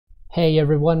Hey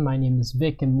everyone, my name is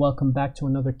Vic and welcome back to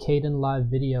another Kdenlive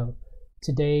video.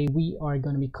 Today we are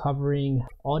going to be covering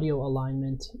audio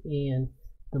alignment in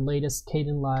the latest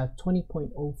Kdenlive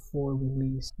 20.04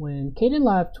 release. When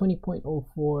Kdenlive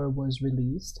 20.04 was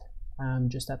released, I'm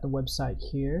just at the website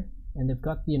here and they've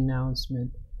got the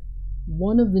announcement.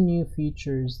 One of the new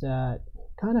features that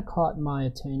kind of caught my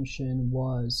attention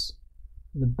was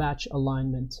the batch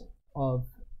alignment of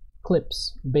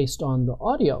clips based on the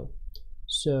audio.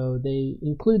 So they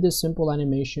include this simple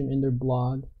animation in their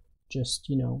blog. Just,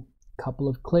 a couple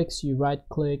of clicks, you right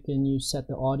click and you set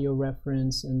the audio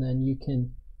reference, and then you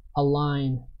can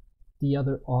align the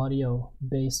other audio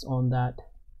based on that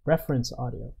reference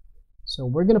audio. So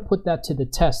we're going to put that to the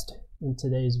test in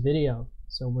today's video.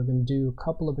 So we're going to do a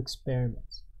couple of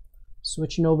experiments.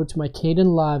 Switching over to my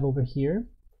Kdenlive over here,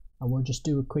 I will just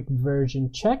do a quick version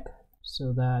check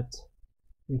so that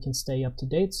we can stay up to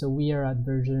date. So we are at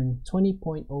version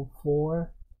 20.04.2.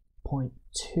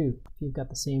 If you've got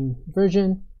the same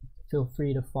version, feel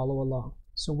free to follow along.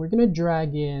 So we're going to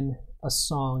drag in a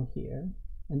song here,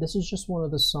 and this is just one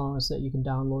of the songs that you can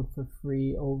download for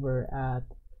free over at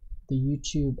the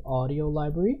YouTube audio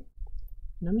library.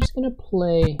 And I'm just going to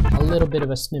play a little bit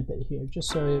of a snippet here just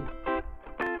so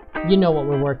you know what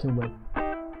we're working with.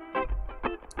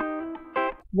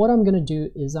 What I'm going to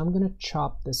do is I'm going to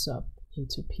chop this up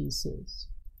into pieces.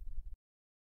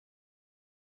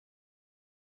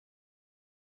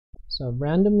 So I've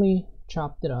randomly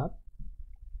chopped it up,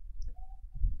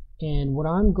 and what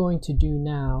I'm going to do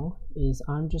now is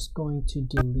I'm just going to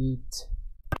delete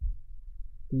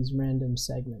these random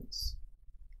segments.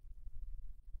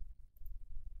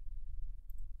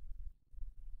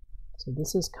 So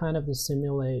this is kind of to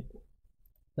simulate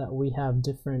that we have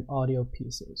different audio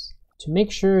pieces. To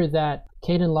make sure that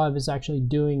Kdenlive is actually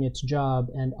doing its job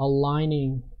and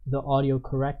aligning the audio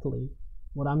correctly,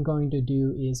 what I'm going to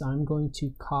do is I'm going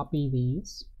to copy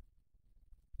these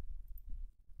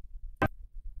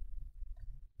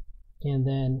and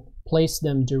then place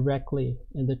them directly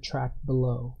in the track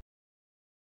below.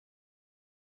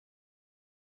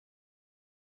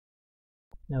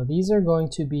 Now these are going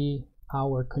to be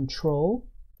our control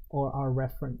or our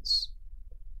reference.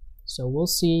 So we'll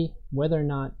see whether or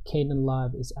not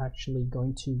Kdenlive is actually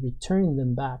going to return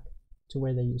them back to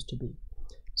where they used to be.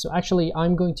 So actually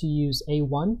I'm going to use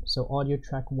A1, so audio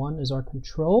track 1 is our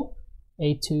control,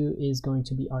 A2 is going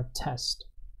to be our test.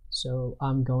 So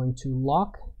I'm going to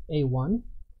lock A1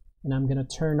 and I'm going to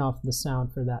turn off the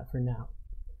sound for that for now.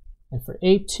 And for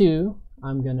A2,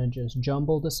 I'm going to just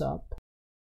jumble this up.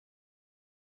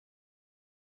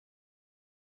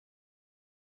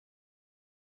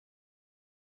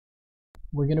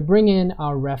 We're going to bring in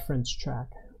our reference track,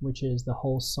 which is the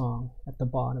whole song at the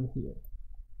bottom here.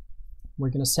 We're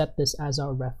going to set this as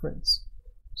our reference.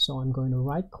 So I'm going to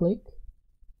right click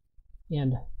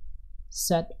and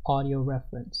set audio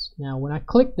reference. Now when I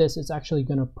click this, it's actually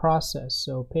going to process.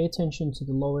 So pay attention to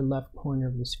the lower left corner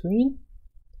of the screen.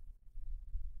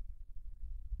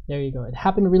 There you go. It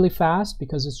happened really fast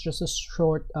because it's just a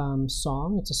short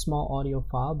song. It's a small audio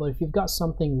file, but if you've got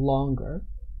something longer,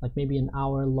 like maybe an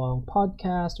hour-long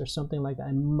podcast or something like that,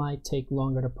 it might take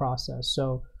longer to process.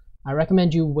 So I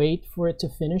recommend you wait for it to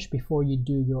finish before you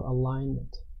do your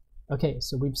alignment. Okay,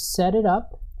 so we've set it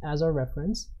up as our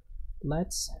reference.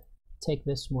 Let's take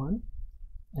this one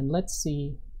and let's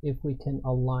see if we can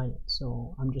align it.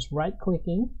 So I'm just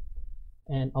right-clicking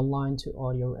and align to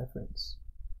audio reference.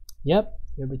 Yep,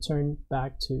 it returned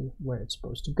back to where it's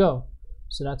supposed to go.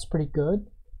 So that's pretty good.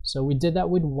 So we did that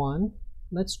with one.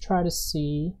 Let's try to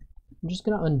see, I'm just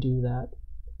going to undo that.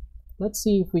 Let's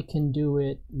see if we can do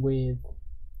it with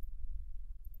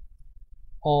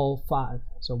all 5.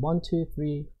 So 1, 2,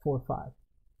 3, 4, 5.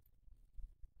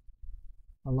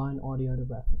 Align audio to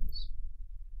reference.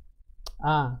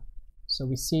 So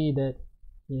we see that,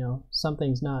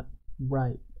 something's not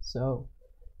right. So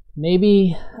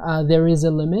maybe there is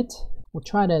a limit. We'll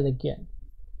try that again.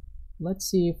 Let's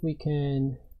see if we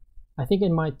can. I think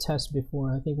in my test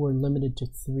before, I think we're limited to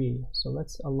 3. So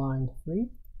let's align 3.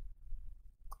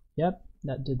 Yep,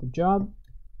 that did the job.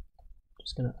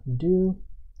 Just gonna undo.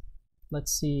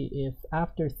 Let's see if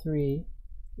after 3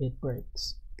 it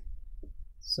breaks.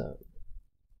 So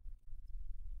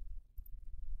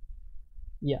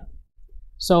yeah.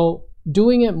 So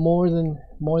doing it more than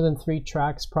 3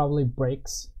 tracks probably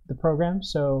breaks the program.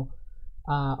 So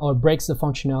or breaks the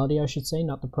functionality, I should say,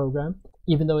 not the program.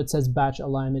 Even though it says batch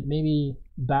alignment, maybe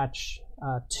batch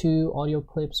 2 audio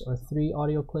clips or 3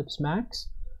 audio clips max.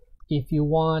 If you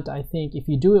want, I think if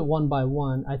you do it one by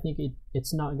one, I think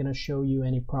it's not going to show you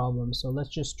any problems. So let's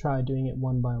just try doing it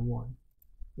one by one.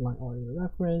 Line audio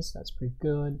reference, that's pretty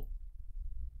good.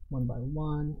 One by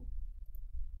one.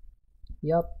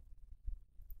 Yep.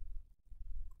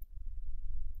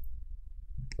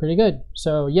 Pretty good.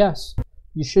 So yes,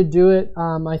 you should do it,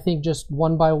 I think just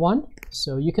one by one.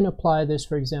 So you can apply this,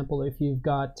 for example, if you've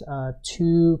got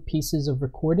two pieces of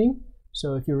recording.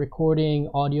 So if you're recording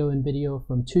audio and video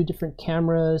from two different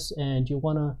cameras and you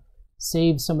want to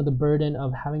save some of the burden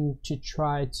of having to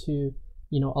try to,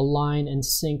 align and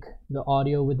sync the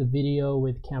audio with the video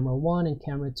with camera 1 and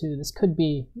camera 2, this could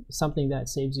be something that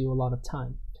saves you a lot of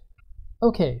time.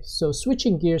 Okay, so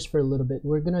switching gears for a little bit,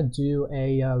 we're gonna do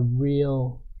a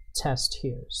real test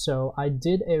here. So I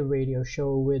did a radio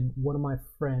show with one of my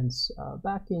friends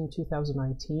back in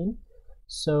 2019.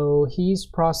 So he's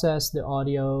processed the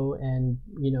audio and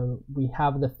we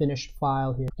have the finished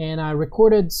file here. And I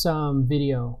recorded some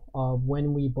video of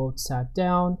when we both sat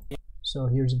down. So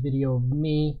here's a video of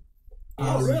me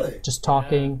just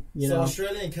talking, So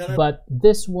Australia and Canada. But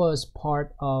this was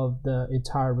part of the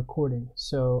entire recording.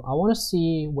 So I want to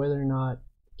see whether or not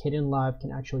Kdenlive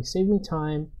can actually save me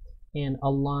time and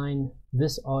align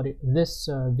this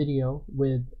video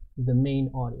with the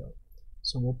main audio.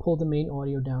 So we'll pull the main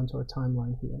audio down to our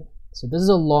timeline here. So this is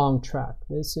a long track.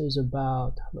 This is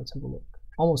about, let's have a look,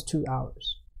 almost 2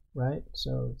 hours, right?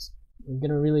 So we're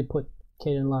gonna really put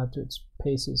Kdenlive to its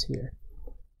paces here.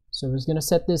 So we're gonna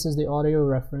set this as the audio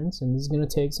reference, and this is gonna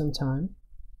take some time.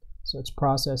 So it's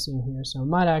processing here. So I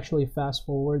might actually fast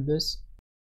forward this.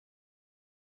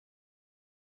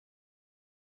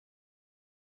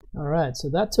 All right, so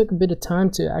that took a bit of time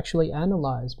to actually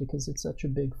analyze because it's such a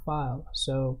big file.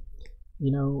 So,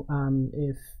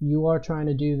 if you are trying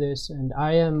to do this, and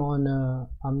I am on,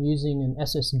 I'm using an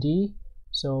SSD,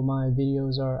 so my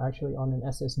videos are actually on an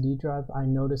SSD drive. I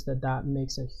noticed that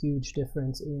makes a huge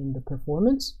difference in the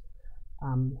performance.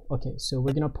 Okay, so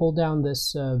we're gonna pull down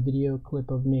this video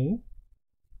clip of me.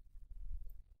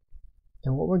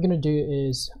 And what we're gonna do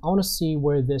is, I wanna see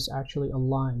where this actually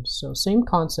aligns. So same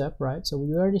concept, right? So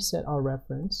we already set our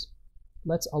reference.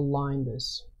 Let's align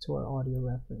this to our audio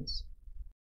reference.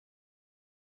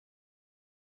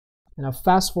 And I've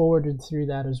fast forwarded through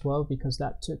that as well because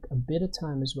that took a bit of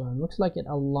time as well. It looks like it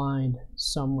aligned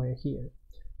somewhere here.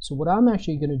 So what I'm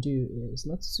actually gonna do is,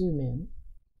 let's zoom in.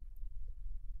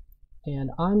 And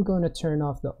I'm going to turn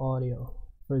off the audio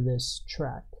for this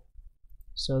track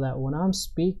so that when I'm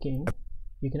speaking,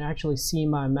 you can actually see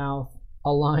my mouth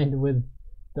aligned with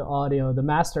the audio, the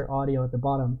master audio at the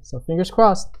bottom. So fingers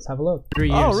crossed. Let's have a look. 3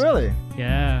 years. Oh, really?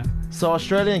 Yeah. So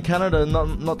Australia and Canada,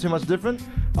 not too much different?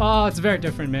 Oh, it's very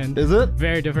different, man. Is it?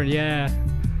 Very different, yeah.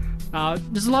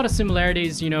 There's a lot of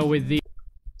similarities, with the...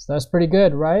 So that's pretty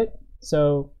good, right?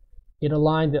 So it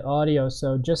aligned the audio.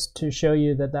 So just to show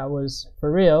you that that was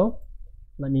for real,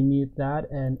 let me mute that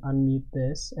and unmute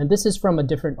this. And this is from a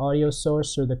different audio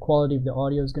source, so the quality of the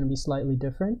audio is going to be slightly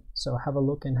different. So have a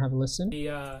look and have a listen.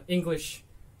 The English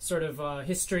sort of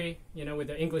history, with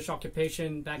the English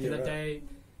occupation back in the day.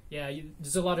 Yeah,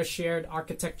 there's a lot of shared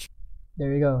architecture.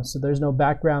 There you go. So there's no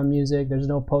background music, there's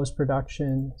no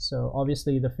post-production. So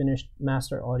obviously the finished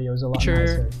master audio is a lot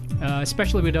nicer.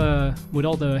 Especially with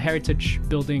all the heritage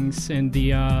buildings and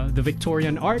the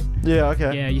Victorian art. Yeah,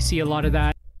 okay. Yeah, you see a lot of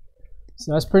that.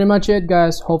 So that's pretty much it,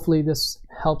 guys. Hopefully this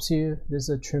helps you. This is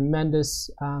a tremendous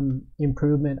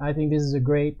improvement. I think this is a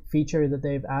great feature that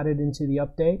they've added into the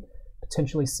update,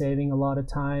 potentially saving a lot of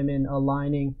time in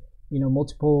aligning,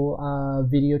 multiple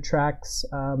video tracks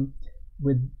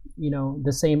with,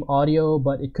 the same audio,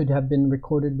 but it could have been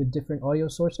recorded with different audio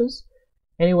sources.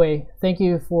 Anyway, thank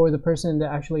you for the person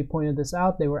that actually pointed this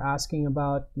out. They were asking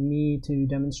about me to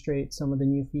demonstrate some of the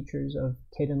new features of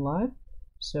Kdenlive.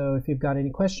 So if you've got any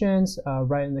questions,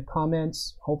 write in the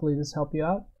comments. Hopefully this helped you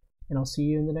out, and I'll see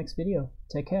you in the next video.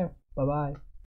 Take care. Bye-bye.